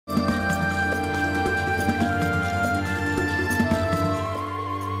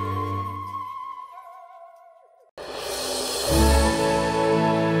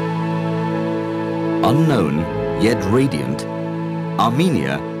Unknown, yet radiant,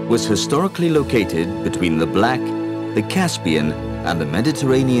 Armenia was historically located between the Black, the Caspian, and the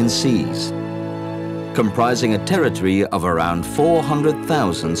Mediterranean seas, comprising a territory of around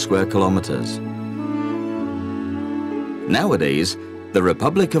 400,000 square kilometers. Nowadays, the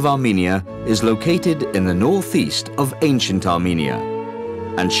Republic of Armenia is located in the northeast of ancient Armenia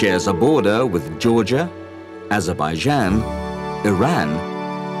and shares a border with Georgia, Azerbaijan, Iran,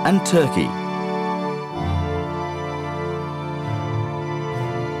 and Turkey.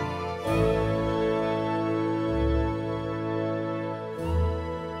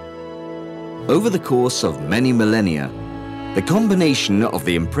 Over the course of many millennia, the combination of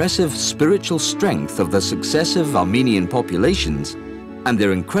the impressive spiritual strength of the successive Armenian populations and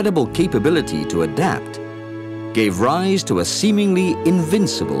their incredible capability to adapt gave rise to a seemingly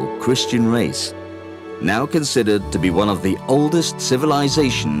invincible Christian race, now considered to be one of the oldest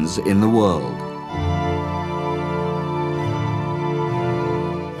civilizations in the world.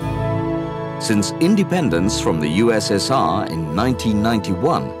 Since independence from the USSR in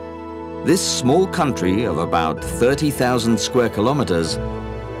 1991, this small country of about 30,000 square kilometers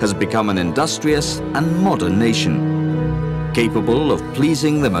has become an industrious and modern nation, capable of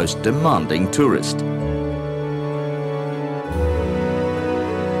pleasing the most demanding tourist.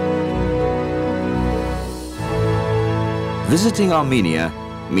 Visiting Armenia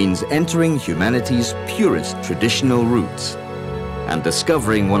means entering humanity's purest traditional roots and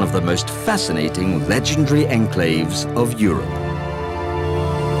discovering one of the most fascinating legendary enclaves of Europe.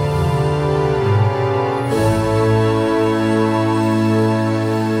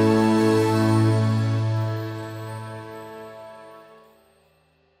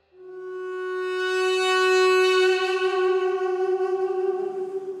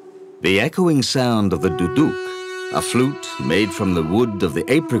 The echoing sound of the duduk, a flute made from the wood of the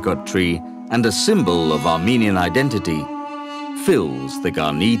apricot tree and a symbol of Armenian identity, fills the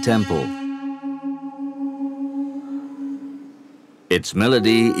Garni temple. Its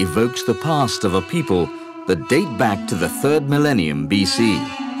melody evokes the past of a people that date back to the 3rd millennium BC.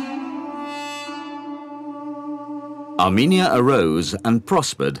 Armenia arose and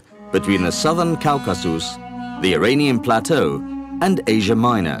prospered between the southern Caucasus, the Iranian Plateau, and Asia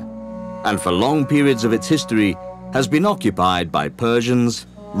Minor, and for long periods of its history has been occupied by Persians,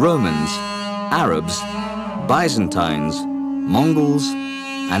 Romans, Arabs, Byzantines, Mongols,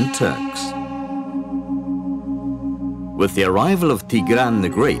 and Turks. With the arrival of Tigran the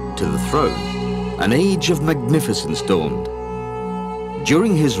Great to the throne, an age of magnificence dawned.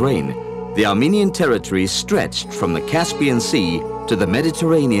 During his reign, the Armenian territory stretched from the Caspian Sea to the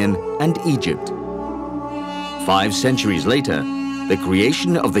Mediterranean and Egypt. 5 centuries later, the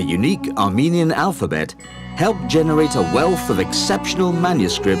creation of the unique Armenian alphabet helped generate a wealth of exceptional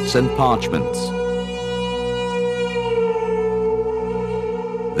manuscripts and parchments.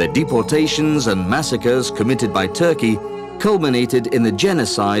 The deportations and massacres committed by Turkey culminated in the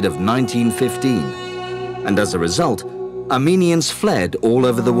genocide of 1915, and as a result, Armenians fled all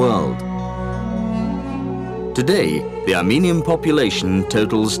over the world. Today, the Armenian population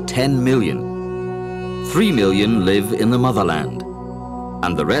totals 10 million. 3 million live in the motherland,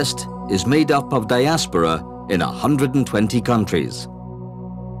 and the rest is made up of diaspora in 120 countries.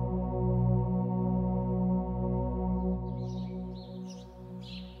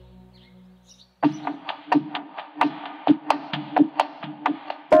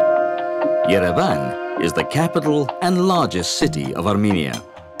 Yerevan is the capital and largest city of Armenia.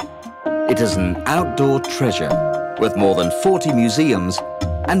 It is an outdoor treasure with more than 40 museums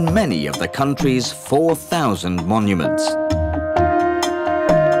and many of the country's 4,000 monuments.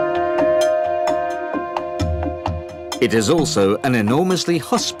 It is also an enormously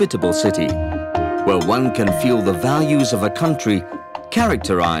hospitable city, where one can feel the values of a country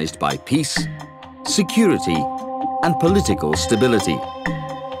characterized by peace, security, and political stability.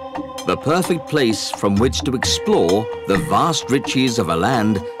 The perfect place from which to explore the vast riches of a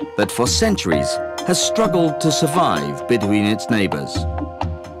land that for centuries has struggled to survive between its neighbors.